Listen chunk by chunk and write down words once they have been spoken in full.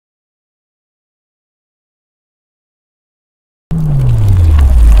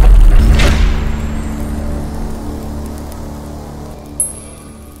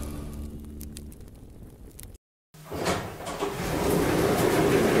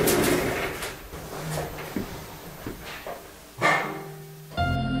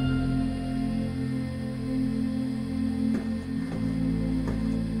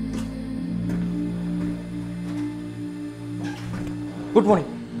Good morning.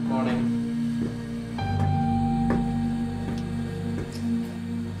 Morning.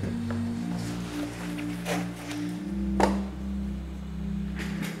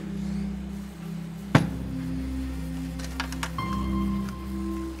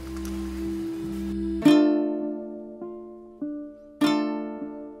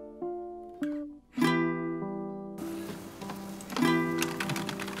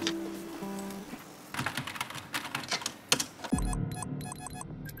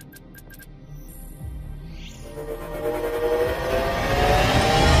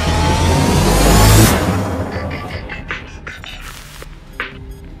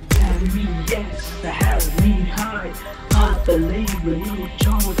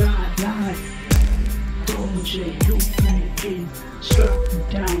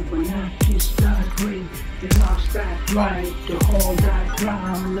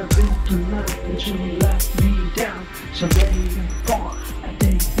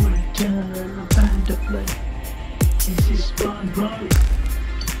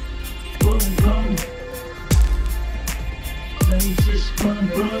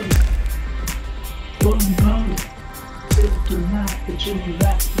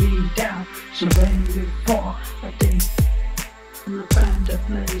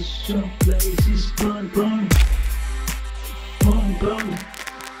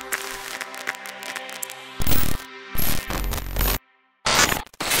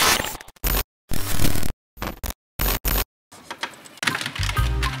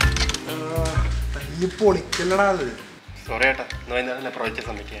 Sorry, no, I project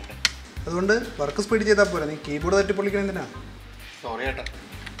submitted. അതുകൊണ്ട് work speed ചെയ്താൽ പോരാ, നീ കീബോർഡ് തട്ടി പൊളിക്കണം എന്തിനാ? സോറി ഏട്ടാ.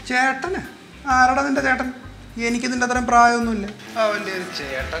 ചേട്ടന് ആരാടാ നിന്റെ ചേട്ടൻ? എനിക്ക് നിന്റെ അത്രയും പ്രായമൊന്നുമില്ല. അവൻ്റെ ഒരു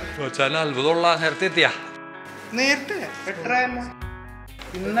ചേട്ടൻ അത്ഭുതമുള്ള നേരത്തെ എത്തിയാ? നേരത്തെ എട്ടരായല്ലോ.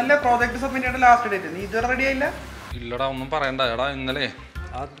 ഇന്നലെ പ്രോജക്ട് സബ്മിറ്റ് ചെയ്യേണ്ട ലാസ്റ്റ് ഡേറ്റ്, നീ ഇതുവരെ റെഡി ആയില്ല? ഇല്ലടാ, ഒന്നും പറയണ്ട. എടാ ഇന്നലെ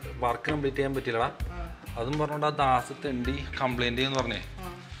ആ വർക്ക് കംപ്ലീറ്റ് ചെയ്യാൻ പറ്റില്ലടാ. അതും പറഞ്ഞോണ്ട് ആ ദാസ് തെണ്ടി കംപ്ലൈൻറ്റ് ചെയ്യുമെന്ന് പറഞ്ഞേ.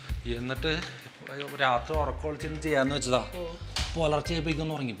 എന്നിട്ട് രാത്രി ഉറക്കം ഒളിച്ചിട്ട് ചെയ്യാന്ന് വെച്ചതാ. പുലർച്ചെ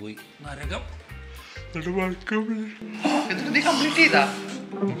ആയപ്പോഴേക്കൊന്ന് ഉറങ്ങിപ്പോയി. നരകം.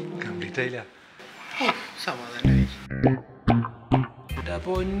 കംപ്ലീറ്റ് ആയില്ല.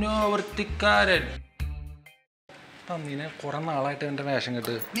 പൊന്നോ വൃത്തിക്കാരൻ. നീനെ കുറെ നാളായിട്ട് എന്റെ വേഷം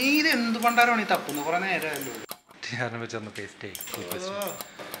കെട്ട്. നീ ഇത് എന്ത് പണ്ടാരാണ് ഈ തപ്പുന്നു? കുറെ നേരമല്ലോ വെച്ചൊന്ന് ടേസ്റ്റ് ആയി.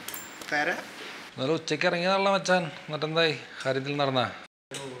 തരാം. ഉച്ചയ്ക്ക് ഇറങ്ങിയതാണല്ലോ മച്ചാൻ. എന്നിട്ടെന്തായി കാര്യത്തിൽ നടന്ന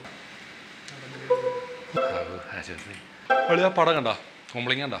ആ പടം കണ്ടാ?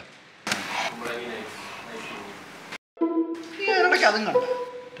 കോംപ്ലിങ് കണ്ടാ?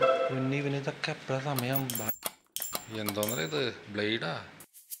 ഇവന് ഇതൊക്കെ എപ്പോഴാ സമയം? എന്തോന്നറിയ ഇത്? ബ്ലേഡാ?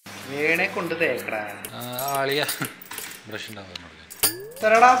 വേണേ കൊണ്ട് തേക്കടാ. ആളിയാ ബ്രഷ് ഉണ്ടാവും.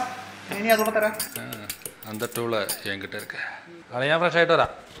 அந்த டூல என்கிட்ட இருக்கு. அதையா ஃப்ரெஷ் ஆயிட்டு வரா.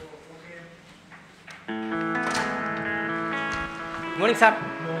 Morning, sir.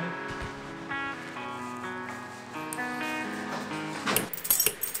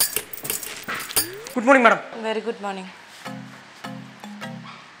 Good morning, madam. Very good morning.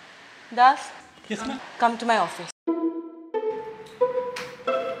 Das? Yes, ma'am. Come to my office.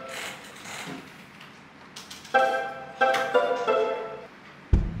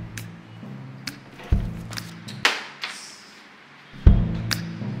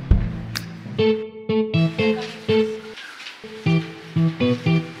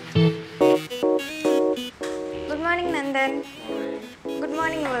 Good morning, Nandan. Good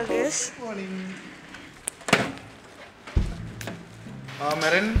morning, Varghese. Morning.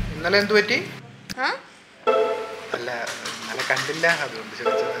 Meron, ഇന്നലെ എന്തു പറ്റി? അല്ല, ഇന്നലെ കണ്ടില്ല, അതുകൊണ്ട്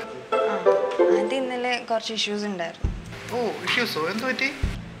ചോദിച്ചത്. അത് ഇന്നലെ കുറച്ച് ഇഷ്യൂസ് ഉണ്ടായിരുന്നു. ഓ, ഇഷ്യൂസോ? എന്തു പറ്റി?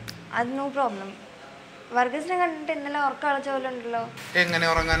 അത് നോ പ്രോബ്ലം. വർഗീസിനെ കണ്ടിട്ട് ഇന്നലെ ഉറക്കം അളച്ച പോലെ ഉണ്ടല്ലോ. എങ്ങനെ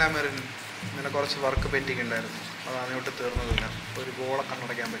ഉറങ്ങാനാ മെറിൻ? ഇന്നലെ കുറച്ച് വർക്ക് പെൻഡിങ് ഉണ്ടായിരുന്നു, അത് അങ്ങോട്ട് തീർന്നതില്ല. ഒരു ഗോളെ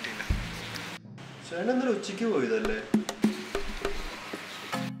കണ്ണടയ്ക്കാൻ പറ്റിയില്ല. ചേട്ടനെന്തായാലും ഉച്ചയ്ക്ക് പോയതല്ലേ?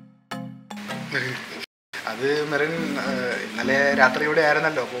 അത് മെറിൻ ഇന്നലെ രാത്രി ഇവിടെ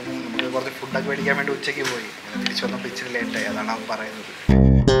ആയിരുന്നല്ലോ, അപ്പം നമുക്ക് കുറച്ച് ഫുഡൊക്കെ മേടിക്കാൻ വേണ്ടി ഉച്ചയ്ക്ക് പോയി. അങ്ങനെ തിരിച്ചു വന്നപ്പോൾ ഇച്ചിരി ലേറ്റായി, അതാണ് അവൻ പറയുന്നത്.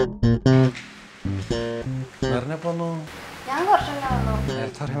 ഞാൻ കുറച്ചുണ്ടാവുള്ളൂ.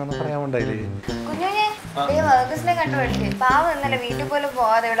 കുഞ്ഞുഞ്ഞെ വർഗീസിനെ കണ്ടു പഠിക്കേ. പാവം ഇന്നലെ വീട്ടിൽ പോലും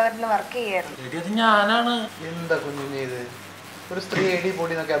പോവാതെ ഇവിടെ വരുന്ന വർക്ക് ചെയ്യായിരുന്നു. ഞാനാണ്. എന്താ കുഞ്ഞുഞ്ഞെ ഇത്? ഒരു സ്ത്രീ എടി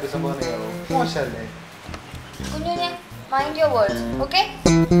പൊടി എന്നൊക്കെ അഭിസംബോധന ചെയ്യാവോ? മോശമല്ലേ? കുഞ്ഞുഞ്ഞെ മൈൻഡ് യുവർ വേർഡ്സ്, ഓക്കെ?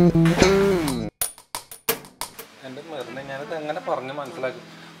 എൻ്റെ മെറിനെ ഞാനത് എങ്ങനെ പറഞ്ഞ് മനസ്സിലാക്കും?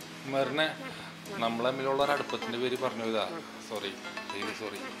 മെറിനെ നമ്മളെ തമ്മിലുള്ള ഒരു അടുപ്പത്തിൻ്റെ പേര് പറഞ്ഞു ഇതാ. Sorry, really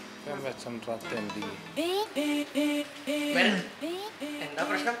sorry. എന്താ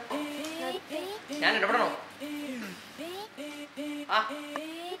പ്രശ്നം? ഞാൻ ഇടപെടണോ?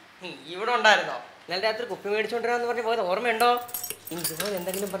 ഇവിടെ ഉണ്ടായിരുന്നോ? ഇന്നലെ രാത്രി കുപ്പി മേടിച്ചോണ്ടിരാന്ന് പറഞ്ഞ് പോയത് ഓർമ്മയുണ്ടോ? ഇതുപോലെ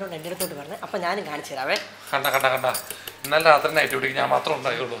എന്തെങ്കിലും പറഞ്ഞോണ്ട് എൻ്റെ അടുത്തോട്ട് പറഞ്ഞേ, അപ്പൊ ഞാനും കാണിച്ചു തരാവേ. കണ്ട ഇന്നലെ രാത്രി നൈറ്റ് ഡ്യൂട്ടിക്ക് ഞാൻ മാത്രം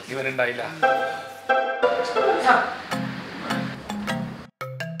ഉണ്ടായുള്ളൂ, ഇവനുണ്ടായില്ല.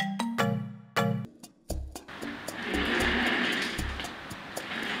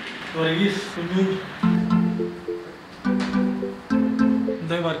 Varghese, Kunjhunj.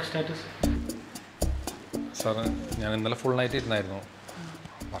 എന്തായി വർക്ക് സ്റ്റാറ്റസ്? സാറ് ഞാൻ ഇന്നലെ ഫുൾ നൈറ്റ് ഇരുന്നായിരുന്നു,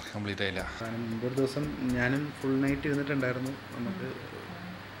 വർക്ക് കംപ്ലീറ്റ് ആയില്ല. മുമ്പൊരു ദിവസം ഞാനും ഫുൾ നൈറ്റ് ഇരുന്നിട്ടുണ്ടായിരുന്നു. നമുക്ക്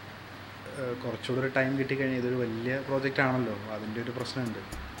കുറച്ചുകൂടെ ഒരു ടൈം കിട്ടിക്കഴിഞ്ഞാൽ ഇതൊരു വലിയ പ്രോജക്റ്റ് ആണല്ലോ, അതിൻ്റെ ഒരു പ്രശ്നമുണ്ട്.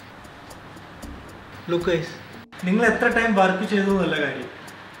 ലുക്ക് ഗൈസ്, നിങ്ങൾ എത്ര ടൈം വർക്ക് ചെയ്തു എന്നല്ല കാര്യം.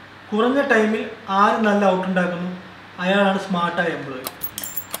 കുറഞ്ഞ ടൈമിൽ ആര് നല്ല ഔട്ട് ഉണ്ടാക്കുന്നു അയാളാണ് സ്മാർട്ടായ എംപ്ലോയി.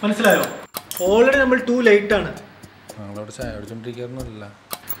 മനസ്സിലായോ? ഓൾറെഡി നമ്മൾ ടു ലേറ്റ് ആണ്. ഞങ്ങളവിടെ ചായ അടിച്ചോണ്ടിരിക്കാറുന്നില്ല.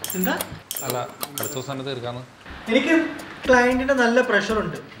 എന്താ? അല്ല, അടുത്ത ദിവസം തന്നെ തീർക്കാന്ന്. എനിക്ക് ക്ലയൻറ്റിൻ്റെ നല്ല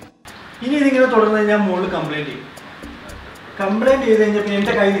പ്രഷറുണ്ട്. ഇനി ഇതിങ്ങനെ തുടർന്ന് കഴിഞ്ഞാൽ മുകളിൽ കംപ്ലയിൻറ്റ് ചെയ്യും. കംപ്ലയിൻറ്റ് ചെയ്ത് കഴിഞ്ഞാൽ പിന്നെ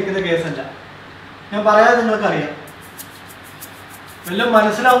എൻ്റെ കൈ നിൽക്കുന്ന കേസല്ല. ഞാൻ പറയാതെ നിങ്ങൾക്കറിയാം. വല്ലതും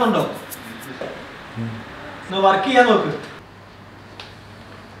മനസ്സിലാവുന്നുണ്ടോ? ഒന്ന് വർക്ക് ചെയ്യാൻ നോക്ക്.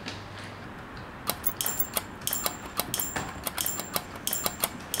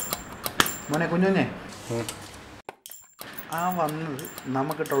 മോനെ കുഞ്ഞുഞ്ഞെ, ആ വന്നത്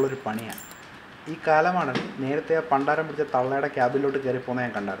നമുക്കിട്ടുള്ളൊരു പണിയാണ്. ഈ കാലമാണ് നേരത്തെ ആ പണ്ടാരം പിടിച്ച തള്ളയുടെ ക്യാബിലോട്ട് കയറി പോകുന്ന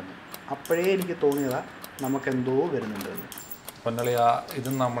ഞാൻ കണ്ടായിരുന്നു. അപ്പോഴേ എനിക്ക് തോന്നിയതാ നമുക്കെന്തോ വരുന്നുണ്ടെന്ന്. പൊന്നളിയാ, ഇത്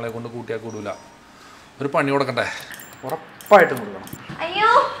നമ്മളെ കൊണ്ട് കൂട്ടിയാൽ കൂടൂല. ഒരു പണി കൊടുക്കണ്ടേ? ഉറപ്പായിട്ടും കൊടുക്കണം.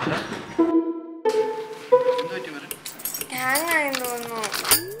 അയ്യോ തോന്നുന്നു.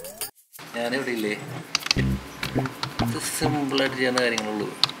 ഞാനിവിടെ ഇല്ലേ, ഇത് സിമ്പിളായിട്ട് ചെയ്യുന്ന കാര്യങ്ങളുള്ളൂ.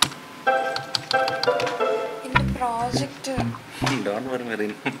 പ്രോജക്റ്റ്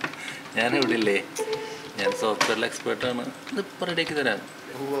മെറിൻ, ഞാനിവിടെ ഇല്ലേ, ഞാൻ സോഫ്റ്റ്വെയറിൽ എക്സ്പേർട്ടാണ്. ഇതിപ്പോൾ റെഡിയാക്കി തരാം.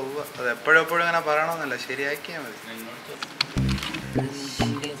 അത് എപ്പോഴും അങ്ങനെ പറയണമെന്നല്ല, ശരിയാക്കിയാൽ മതി.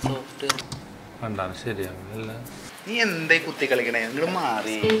 സോഫ്റ്റ്വെയർ കണ്ടാണ് ശരിയാവില്ല. നീ എന്തേ കുത്തി കളിക്കണേ? നിങ്ങൾ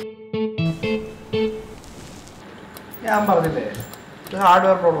മാറി. ഞാൻ പറഞ്ഞില്ലേ, ഇത്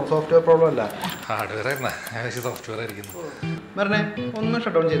ഹാർഡ്വെയർ പ്രോബ്ലം, സോഫ്റ്റ്വെയർ പ്രോബ്ലം അല്ല. ഹാർഡ്വെയർ ആയിരുന്നാ, ഞാൻ സോഫ്റ്റ്വെയർ ആയിരിക്കുന്നു. പറഞ്ഞേ ഒന്ന്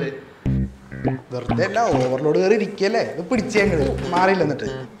ഷട്ട് ഡൗൺ ചെയ്തേ. വെറുതെ അല്ല, ഓവർലോഡ് കയറി ഇരിക്കല്ലേ. ഇത് പിടിച്ചേ ഞങ്ങൾ മാറിയില്ല. എന്നിട്ട്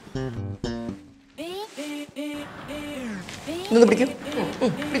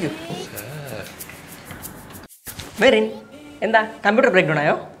മെറിൻ, എന്താ കമ്പ്യൂട്ടർ ബ്രേക്ക് ഡൗൺ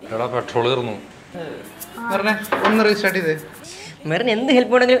ആയോ? എടാ, പെട്രോൾ തീർന്നു. പറഞ്ഞേ ഒന്ന് റീസ്റ്റാർട്ട് ചെയ്തേ. മെറിൻ എന്ത്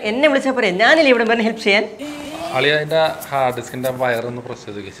ഹെൽപ്പ് വേണമെങ്കിലും എന്നെ വിളിച്ചാൽ പോരെ, ഞാനില്ലേ ഇവിടെ മെറിൻ ഹെൽപ്പ് ചെയ്യാൻ. അളിയ, അതിൻ്റെ ഹാർഡ് ഡിസ്കിൻ്റെ വയറൊന്ന് പ്രസ്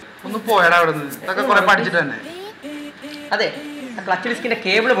ചെയ്ത് വെച്ചു. ഒന്ന് പോയടാ അവിടെ നിന്ന്. ഇതൊക്കെ കുറെ പഠിച്ചിട്ട് തന്നെ. അതെ, ക്ലച്ച് ഡിസ്കിന്റെ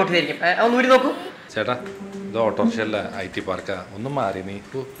കേബിൾ പൊട്ടിയതായിരിക്കും. ഒന്ന് ഊരി നോക്കൂ. ചേട്ടാ, ഇത് ഓട്ടോറിക്ഷല്ല, IT പാർക്കാ. ഒന്നും മാറി നീ.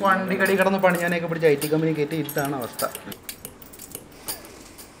 വണ്ടി കടി കിടന്ന് പണിയാനൊക്കെ പിടിച്ച് IT കമ്പനി കയറ്റി ഇതാണ് അവസ്ഥ.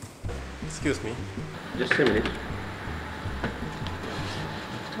 Excuse me, just A minute.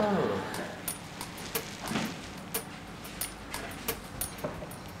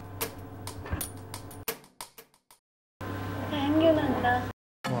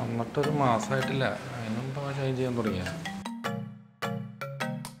 വന്നിട്ടൊരു മാസമായിട്ടില്ല, അതിനെന്താ ചേഞ്ച് ചെയ്യാൻ തുടങ്ങിയ?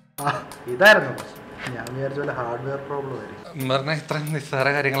 ഇതായിരുന്നു ഞാൻ വിചാരിച്ച പോലെ ഹാർഡ്വെയർ പ്രോബ്ലം ആയിരിക്കും. മെറിനെ ഇത്ര നിസ്സാര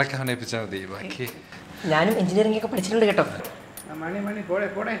കാര്യങ്ങളൊക്കെ അവനേൽപ്പിച്ചാൽ മതി, ബാക്കി. ഞാനും എഞ്ചിനീയറിംഗ് ഒക്കെ പഠിച്ചിട്ടുണ്ട് കേട്ടോ. മണി പോടെ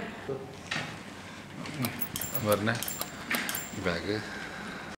പോടെ. മെറിനെ ബാഗ്.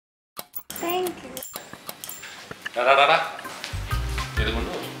 Thank you.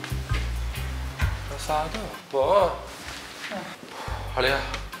 അളിയാ,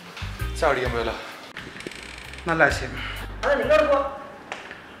 ചാടിക്കാൻ പോയല്ലോ. നല്ല ആശയം. അതെ, നിങ്ങളോട് പോ.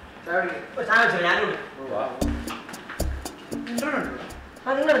 ഞാനും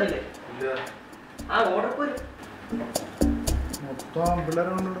നിങ്ങളറിഞ്ഞില്ലേ ആ ഓർഡർ പോരും. മൊത്തം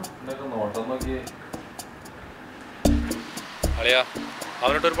പിള്ളേരുണ്ടല്ലോ. നോട്ടം നോക്കിയേ. അളിയാ,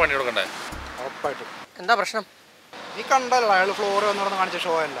 അവനോട്ടൊരു പണി കൊടുക്കണ്ടേ? ഉറപ്പായിട്ടും. എന്താ പ്രശ്നം? നീ കണ്ടല്ലോ അയാൾ ഫ്ലോർ വന്നിടന്ന് കാണിച്ച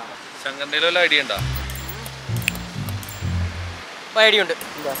ഷോ അല്ല. ശങ്കറിന്റെ വല്ല ഐഡിയ ഉണ്ടോ? ഐഡിയ ഉണ്ട്.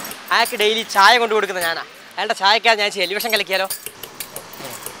 അയാൾക്ക് ഡെയിലി ചായ കൊണ്ടു കൊടുക്കുന്ന ഞാനാ. അയാളുടെ ചായക്കാ ഞാൻ എലിവേഷൻ കളിക്കാലോ.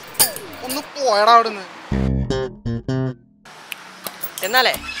 ഒന്ന് പോയടാ അവിടുന്ന്.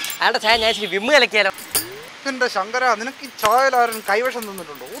 എന്നാലേ അയാളുടെ ചായ ഞാൻ ഇച്ചിരി വിമ്മ് കളിക്കാലോ. എന്റെ ശങ്കര, നിനക്ക് ഈ ചായലാരും കൈവശം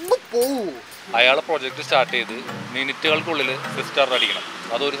തന്നിട്ടുണ്ടോ? ഒന്ന് പോവൂ. അയാളെ പ്രൊജക്ട് സ്റ്റാർട്ട് ചെയ്ത് മിനിറ്റുകൾക്കുള്ളിൽ സിസ്റ്റർ അടിക്കണം,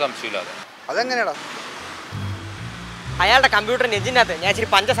 അതൊരു സംശയമില്ലാതെ. അതെങ്ങനെയാടാ? അയാളുടെ കമ്പ്യൂട്ടറിന്റെ എഞ്ചിനകത്ത് ഞാൻ ഇച്ചിരി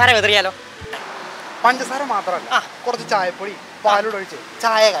പഞ്ചസാര വെതറിയാലോ. പഞ്ചസാര മാത്രമല്ല, കുറച്ച് ചായപ്പൊടി പാലോട് ഒഴിച്ച്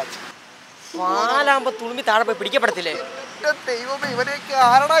ചായ കാച്ചി. പാലാകുമ്പോ തുളുമ്പി താഴെ പോയി പിടിക്കപ്പെടത്തില്ലേ? ദൈവമേ, ഇവരെയൊക്കെ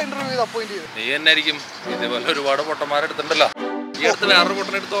ആരടാ ഇന്റർവ്യൂ ചെയ്ത് അപ്പോയിന്റ് ചെയ്ത്? നീ എന്നായിരിക്കും ഇതേപോലെ ഒരുപാട് പൊട്ടന്മാരെടുത്തിട്ടുണ്ടല്ലോ. ഈ അടുത്ത് വേറൊരു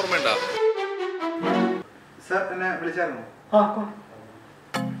പൊട്ടനെടുത്ത് ഓർമ്മയുണ്ടോ? സാർ എന്നെ വിളിച്ചായിരുന്നു.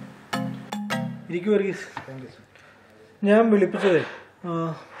 ഇരിക്കൂ വർഗീസ്. ഞാൻ വിളിപ്പിച്ചതേ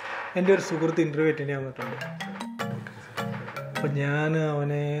എൻ്റെ ഒരു സുഹൃത്ത് ഇൻ്റർവ്യൂ അറ്റൻഡ് ചെയ്യാൻ വന്നിട്ടുണ്ട്. അപ്പം ഞാൻ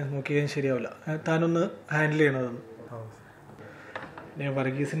അവനെ നോക്കിയാൽ ശരിയാവില്ല, താനൊന്ന് ഹാൻഡിൽ ചെയ്യണതെന്ന്. പിന്നെ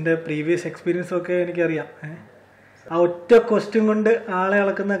വർഗീസിൻ്റെ പ്രീവിയസ് എക്സ്പീരിയൻസൊക്കെ എനിക്കറിയാം. ആ ഒറ്റ ക്വസ്റ്റ്യൻ കൊണ്ട് ആളെ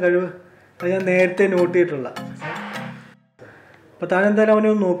അളക്കുന്ന കഴിവ് അത് ഞാൻ നേരത്തെ നോട്ട് ചെയ്തിട്ടുള്ള. അപ്പം താൻ എന്തായാലും അവനെ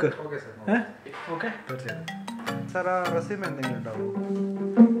ഒന്ന് നോക്ക്. ഓക്കെ സാർ, ആ റെസ്യൂമെ എന്തെങ്കിലും ഉണ്ടാവും?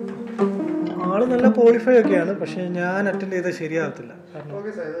 ആള് നല്ല ക്വാളിഫൈ ഒക്കെയാണ്, പക്ഷെ ഞാൻ അറ്റൻഡ് ചെയ്താൽ ശരിയാകത്തില്ല.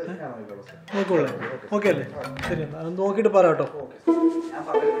 നോക്കോളേ? ഓക്കെ അല്ലേ? ശരി, അത് നോക്കിയിട്ട് പറ കേട്ടോ.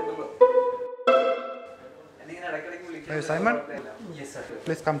 Simon? Yes, sir.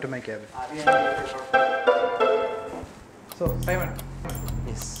 Please come to my cabin. So, Simon.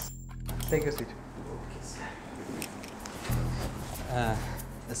 Yes. Take your seat.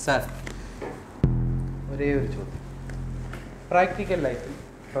 Sir. ഒരേ ഒരു ചോദ്യം. പ്രാക്ടിക്കൽ ലൈഫിൽ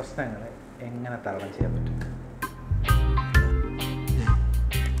പ്രശ്നങ്ങളെ എങ്ങനെ തരണം ചെയ്യാൻ പറ്റും?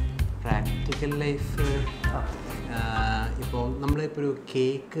 പ്രാക്ടിക്കൽ ലൈഫ് ഇപ്പോൾ നമ്മളിപ്പോൾ ഒരു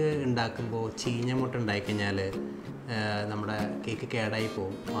കേക്ക് ഉണ്ടാക്കുമ്പോൾ ചീഞ്ഞ മുട്ട ഉണ്ടായിക്കഴിഞ്ഞാൽ നമ്മുടെ കേക്ക് കേടായി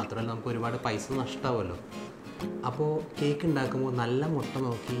പോകും. മാത്രമല്ല നമുക്ക് ഒരുപാട് പൈസ നഷ്ടമാവുമല്ലോ. അപ്പോൾ കേക്ക് ഉണ്ടാക്കുമ്പോൾ നല്ല മുട്ട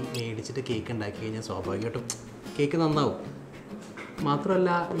നോക്കി മേടിച്ചിട്ട് കേക്ക് ഉണ്ടാക്കി കഴിഞ്ഞാൽ സ്വാഭാവികമായിട്ടും കേക്ക് നന്നാവും.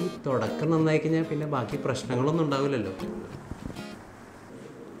 മാത്രമല്ല ഈ തുടക്കം നന്നായി കഴിഞ്ഞാൽ പിന്നെ ബാക്കി പ്രശ്നങ്ങളൊന്നും ഉണ്ടാവില്ലല്ലോ,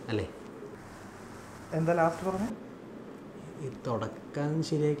 അല്ലേ? എന്താ ലാസ്റ്റ് പറഞ്ഞു? ഈ തുടക്കം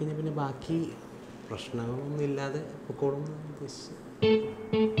ശരിയായി കഴിഞ്ഞാൽ പിന്നെ ബാക്കി പ്രശ്നങ്ങളൊന്നും ഇല്ലാതെ പൊക്കോളൂന്ന് ഉദ്ദേശിച്ചു.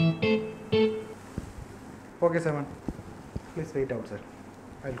 Okay Simon, please wait outside.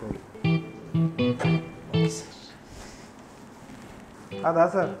 I'll call you. അതാ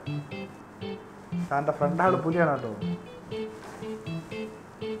സാർ, താൻ്റെ ഫ്രണ്ട് ആൾ പുലിയാണ് കേട്ടോ.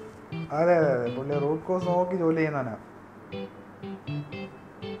 അതെ അതെ അതെ, പുള്ളി റൂട്ട് കോസ് നോക്കി ജോലി ചെയ്യുന്നവനാ.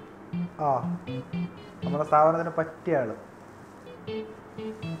 ആ, നമ്മുടെ സ്ഥാപനത്തിന് പറ്റിയ ആള്.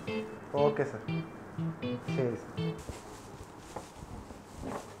 ഓക്കെ സാർ, ശരി സാർ.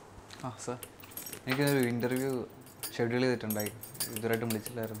 സാർ, എനിക്കൊരു ഇൻ്റർവ്യൂ ഷെഡ്യൂൾ ചെയ്തിട്ടുണ്ടായി, ഇതുവരായിട്ടും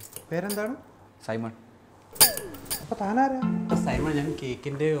വിളിച്ചില്ലായിരുന്നു. പേരെന്താണ്? സൈമൺ. അപ്പോൾ താനാരാ? സൈമൺ, ഞാൻ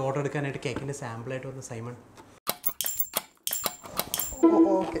കേക്കിൻ്റെ ഓർഡർ എടുക്കാനായിട്ട് കേക്കിൻ്റെ സാമ്പിളായിട്ട് വന്ന Simon.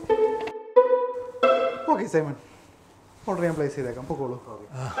 Okay okay Simon, order ഞാൻ പ്ലേസ് ചെയ്തേക്കാം, പൊക്കോളൂ.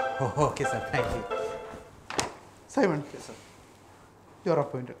 Okay sir, thank you. Simon, you are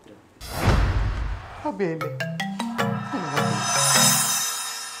appointed. അബിയല്ലേ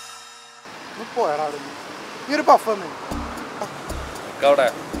പോയാടാ ഈ ഒരു പഫ് തന്നെ അവിടെ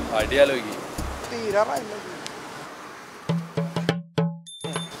അടിയാലോചിക്കും. തീരാറായില്ല.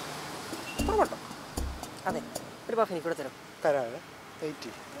 അതെ, ഒരു പഫ് എനിക്കൂടെ തരും. തരാതെ വെയിറ്റ്.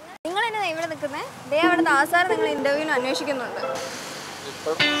 നിങ്ങൾ എന്നെ ഇവിടെ നിൽക്കുന്നേ? ദേ അവിടുത്തെ ആസാർ നിങ്ങൾ ഇന്റർവ്യൂവിന് അന്വേഷിക്കുന്നുണ്ട്.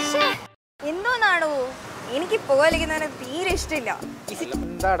 എന്തോന്നാടോ, എനിക്ക് പോകാതിരിക്കുന്നതിന് തീരെ ഇഷ്ടമില്ല.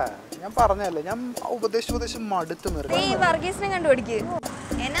 എന്താടാ, ഞാൻ പറഞ്ഞല്ലേ, ഞാൻ ഉപദേശം മടുത്ത് മെറി. ഈ വർഗീസിനെ കണ്ടുപിടിക്ക്.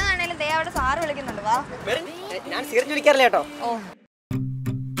 എന്നാണേലും ദേ അവിടെ സാറ് വിളിക്കുന്നുണ്ട്, വാ. ഞാൻ സിഗരറ്റ് വിളിക്കാറില്ല കേട്ടോ. ഓ,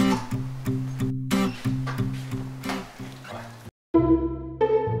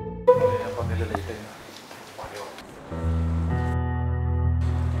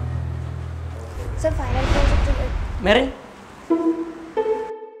 സർ ഫൈനൽ പ്രോജക്റ്റ് മെറിൻ,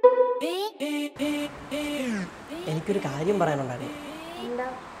 എനിക്കൊരു കാര്യം പറയാനുണ്ടായിരുന്നു. എന്താ?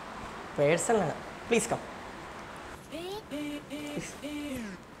 പേഴ്സണലാണ്, പ്ലീസ് കം.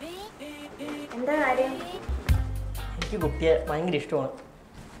 എന്താ കാര്യം? എനിക്ക് കുട്ടിയെ ഭയങ്കര ഇഷ്ടമാണ്.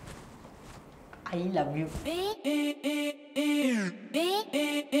 I love you.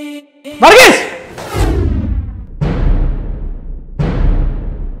 വർഗീസ്!